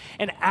doors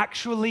and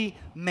actually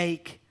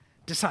make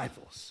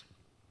disciples.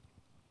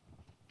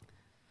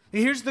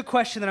 Here's the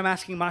question that I'm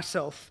asking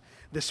myself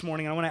this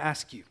morning. I want to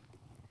ask you.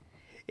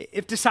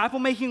 If disciple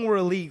making were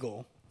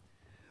illegal,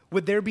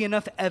 would there be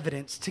enough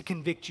evidence to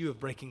convict you of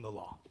breaking the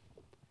law?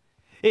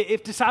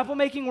 If disciple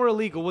making were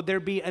illegal, would there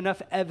be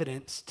enough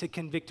evidence to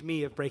convict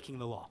me of breaking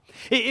the law?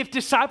 If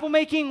disciple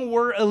making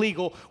were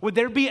illegal, would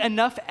there be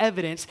enough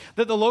evidence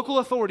that the local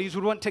authorities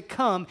would want to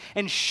come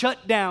and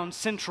shut down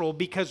Central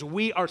because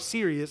we are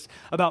serious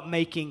about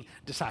making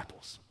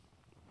disciples?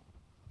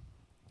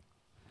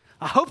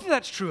 I hope that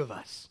that's true of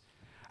us.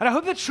 And I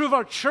hope that's true of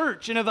our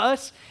church and of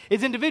us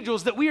as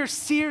individuals, that we are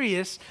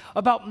serious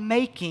about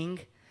making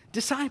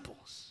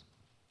disciples.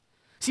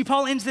 See,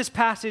 Paul ends this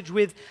passage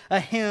with a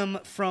hymn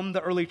from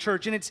the early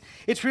church, and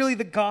it's really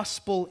the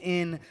gospel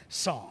in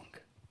song.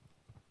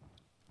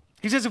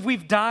 He says, if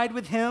we've died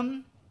with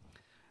him,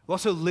 we'll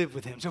also live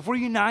with him. So if we're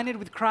united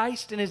with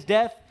Christ in his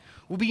death,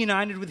 we'll be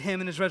united with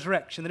him in his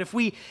resurrection. That if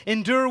we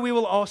endure, we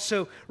will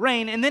also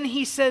reign. And then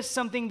he says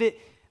something that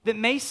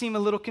may seem a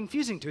little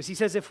confusing to us. He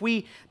says, if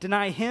we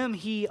deny him,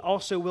 he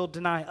also will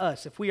deny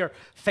us. If we are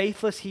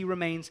faithless, he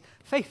remains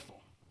faithful.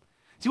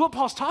 See, what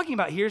Paul's talking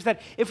about here is that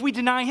if we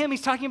deny him,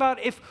 he's talking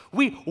about if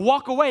we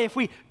walk away, if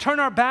we turn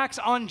our backs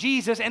on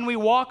Jesus and we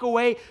walk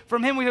away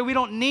from him, we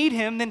don't need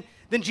him, then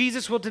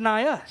Jesus will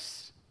deny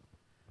us.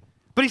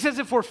 But he says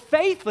if we're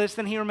faithless,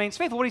 then he remains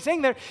faithful. What he's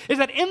saying there is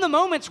that in the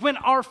moments when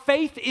our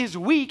faith is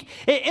weak,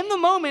 in the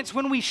moments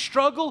when we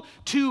struggle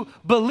to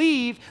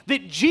believe,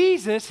 that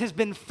Jesus has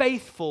been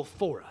faithful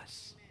for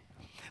us.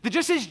 That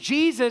just as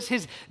Jesus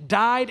has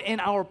died in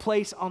our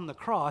place on the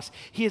cross,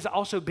 he has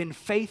also been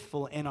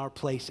faithful in our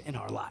place in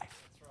our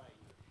life. That's right.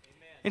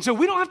 Amen. And so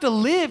we don't have to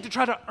live to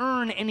try to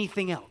earn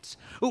anything else.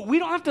 We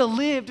don't have to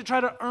live to try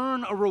to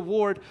earn a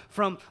reward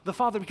from the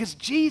Father because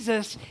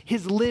Jesus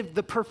has lived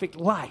the perfect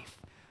life.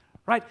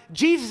 Right?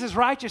 Jesus'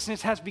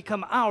 righteousness has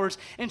become ours.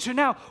 And so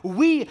now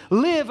we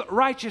live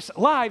righteous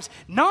lives,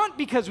 not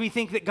because we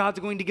think that God's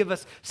going to give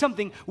us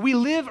something. We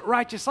live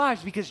righteous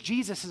lives because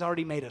Jesus has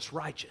already made us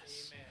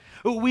righteous.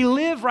 Amen. We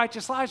live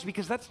righteous lives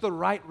because that's the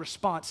right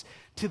response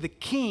to the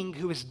King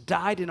who has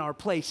died in our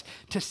place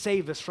to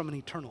save us from an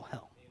eternal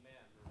hell.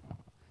 Amen.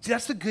 See,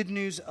 that's the good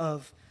news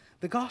of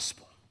the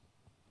gospel.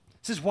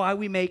 This is why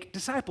we make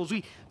disciples.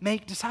 We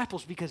make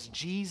disciples because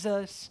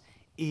Jesus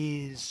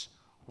is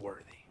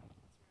worthy.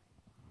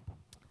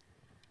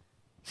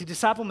 See,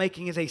 disciple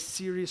making is a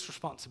serious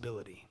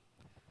responsibility.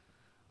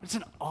 It's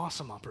an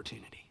awesome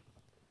opportunity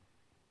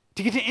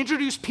to get to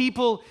introduce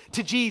people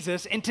to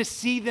Jesus and to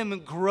see them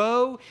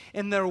grow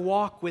in their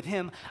walk with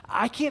him.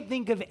 I can't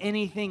think of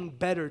anything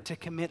better to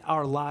commit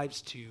our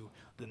lives to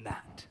than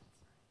that.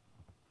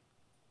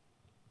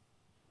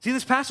 See, in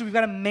this passage, we've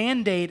got a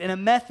mandate and a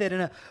method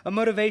and a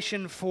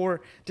motivation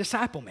for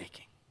disciple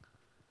making.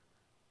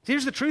 See,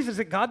 here's the truth, is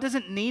that God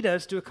doesn't need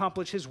us to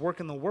accomplish his work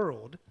in the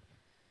world.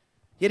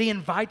 Yet he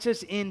invites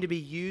us in to be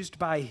used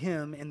by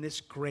him in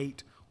this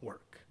great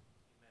work.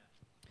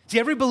 Amen. See,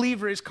 every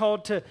believer is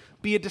called to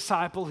be a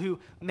disciple who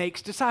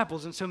makes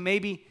disciples. And so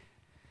maybe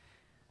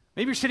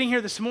you're sitting here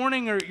this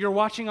morning or you're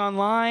watching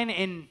online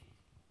and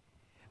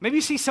maybe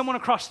you see someone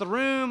across the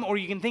room, or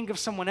you can think of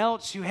someone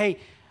else who, hey,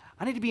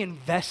 I need to be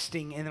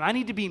investing in them. I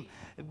need to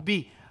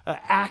be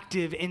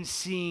active in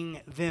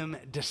seeing them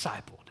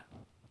discipled.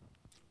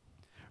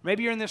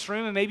 Maybe you're in this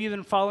room and maybe you've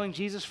been following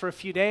Jesus for a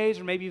few days,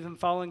 or maybe you've been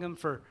following him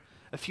for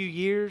a few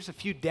years, a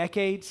few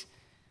decades.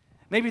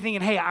 Maybe you're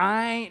thinking, hey,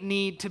 I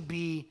need to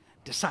be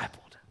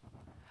discipled.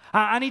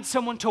 I need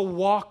someone to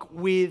walk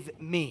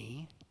with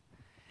me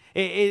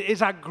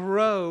as I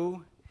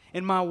grow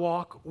in my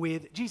walk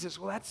with Jesus?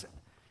 Well,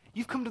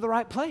 you've come to the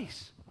right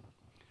place.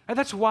 And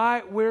that's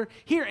why we're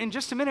here. In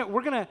just a minute,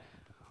 we're gonna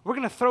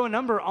throw a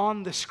number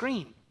on the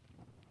screen.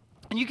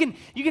 And you can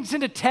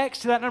send a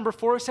text to that number,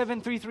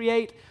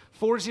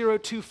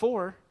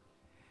 407-338-4024.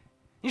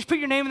 You just put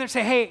your name in there and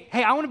say,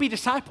 hey, I want to be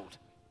discipled.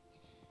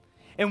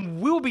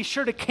 And we'll be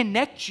sure to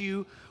connect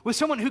you with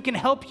someone who can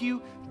help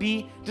you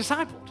be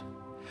discipled.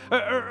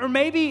 Or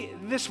maybe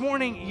this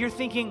morning you're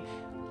thinking,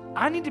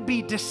 I need to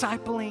be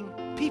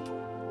discipling people.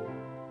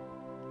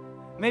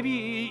 Maybe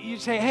you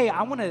say, hey,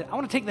 I want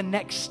to take the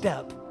next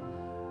step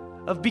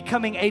of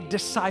becoming a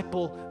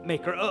disciple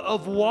maker,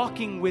 of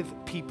walking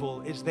with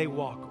people as they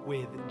walk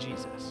with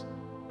Jesus.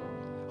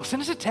 Well,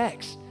 send us a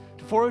text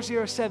to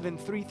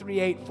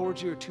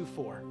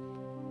 407-338-4024.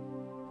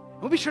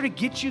 We'll be sure to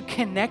get you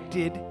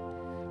connected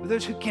with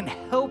those who can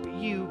help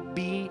you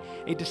be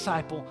a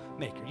disciple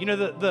maker. You know,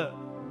 the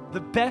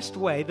best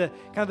way, the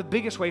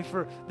biggest way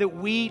that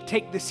we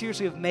take this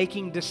seriously of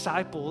making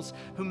disciples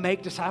who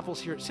make disciples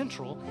here at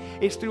Central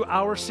is through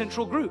our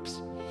Central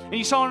groups. And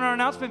you saw in our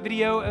announcement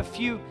video a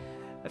few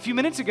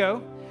minutes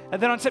ago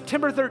that on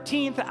September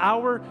 13th,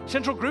 our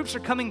Central groups are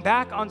coming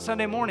back on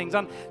Sunday mornings.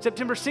 On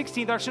September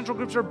 16th, our Central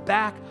groups are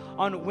back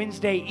on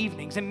Wednesday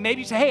evenings. And maybe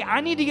you say, hey,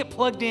 I need to get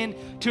plugged in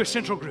to a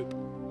Central group.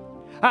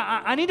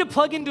 I need to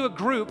plug into a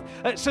group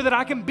so that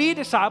I can be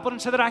discipled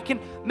and so that I can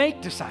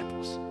make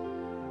disciples.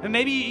 And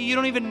maybe you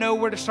don't even know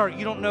where to start.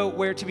 You don't know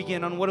where to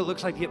begin on what it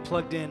looks like to get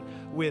plugged in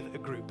with a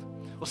group.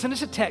 Well, send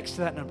us a text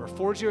to that number,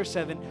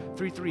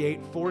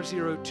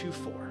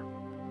 407-338-4024.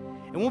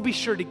 And we'll be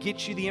sure to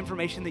get you the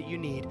information that you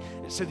need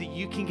so that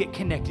you can get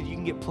connected, you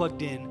can get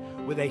plugged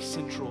in with a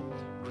Central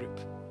group.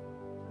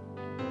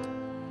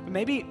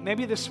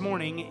 Maybe this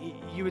morning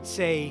you would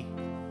say,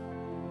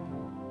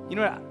 you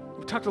know what,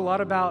 we've talked a lot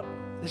about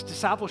this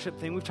discipleship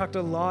thing. We've talked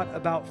a lot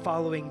about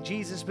following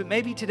Jesus, but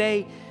maybe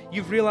today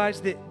you've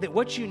realized that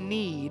what you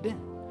need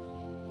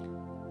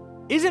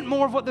isn't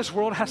more of what this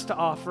world has to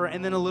offer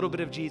and then a little bit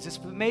of Jesus,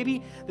 but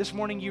maybe this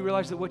morning you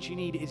realize that what you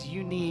need is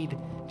you need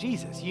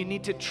Jesus. You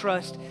need to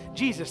trust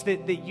Jesus,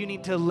 that you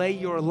need to lay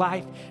your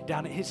life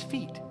down at his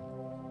feet.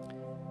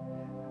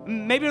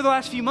 Maybe over the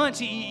last few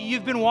months,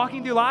 you've been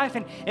walking through life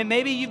and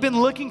maybe you've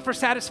been looking for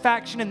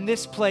satisfaction in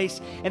this place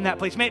and that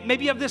place.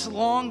 Maybe you have this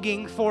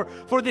longing for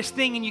this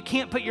thing and you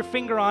can't put your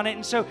finger on it.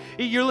 And so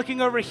you're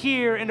looking over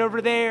here and over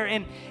there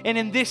and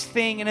in this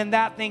thing and in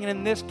that thing and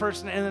in this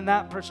person and in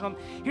that person. I'm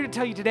here to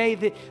tell you today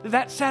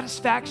that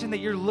satisfaction that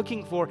you're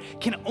looking for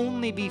can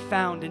only be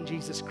found in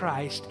Jesus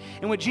Christ.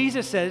 And what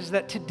Jesus says is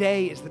that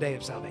today is the day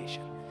of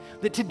salvation.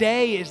 That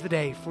today is the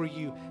day for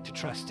you to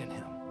trust in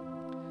him.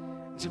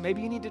 So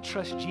maybe you need to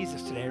trust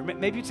Jesus today. Or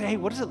maybe you'd say, hey,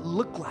 what does it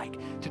look like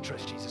to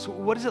trust Jesus?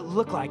 What does it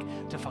look like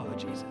to follow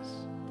Jesus?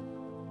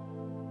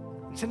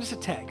 And send us a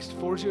text,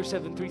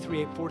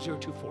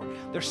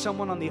 407-338-4024. There's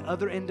someone on the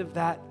other end of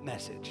that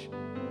message.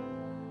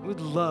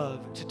 We'd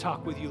love to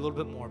talk with you a little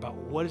bit more about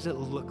what does it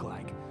look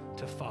like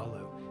to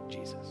follow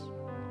Jesus.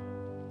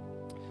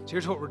 So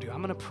here's what we're doing.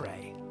 I'm going to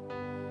pray.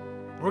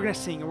 We're going to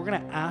sing, and we're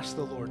going to ask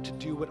the Lord to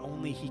do what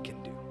only he can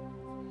do.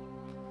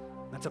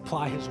 Let's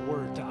apply his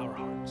word to our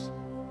hearts.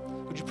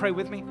 Would you pray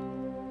with me?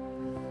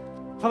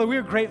 Father, we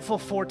are grateful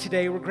for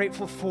today. We're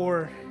grateful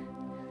for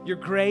your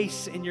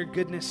grace and your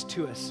goodness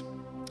to us.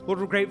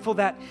 Lord, we're grateful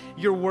that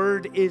your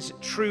word is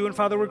true. And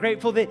Father, we're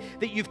grateful that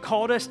you've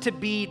called us to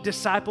be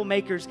disciple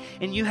makers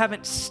and you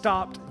haven't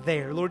stopped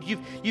there. Lord,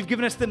 you've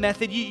given us the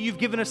method. You've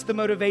given us the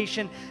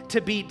motivation to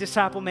be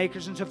disciple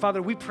makers. And so,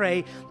 Father, we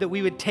pray that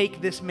we would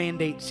take this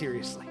mandate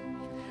seriously.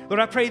 Lord,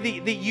 I pray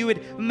that you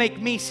would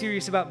make me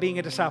serious about being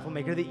a disciple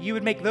maker, that you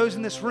would make those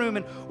in this room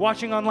and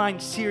watching online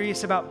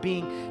serious about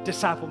being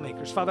disciple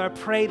makers. Father, I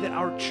pray that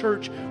our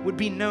church would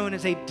be known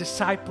as a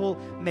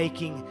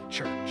disciple-making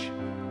church.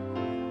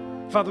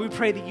 Father, we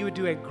pray that you would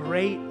do a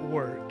great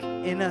work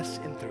in us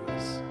and through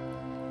us.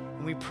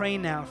 And we pray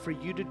now for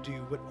you to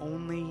do what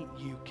only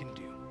you can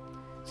do.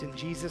 It's in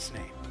Jesus'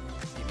 name,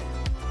 amen.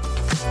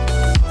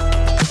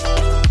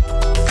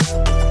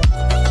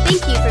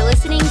 Thank you for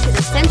listening to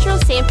the Central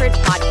Sanford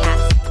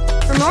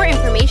Podcast. For more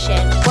information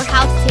or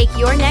how to take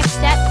your next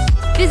step,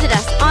 visit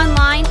us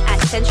online at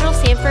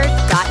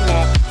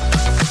centralsanford.net.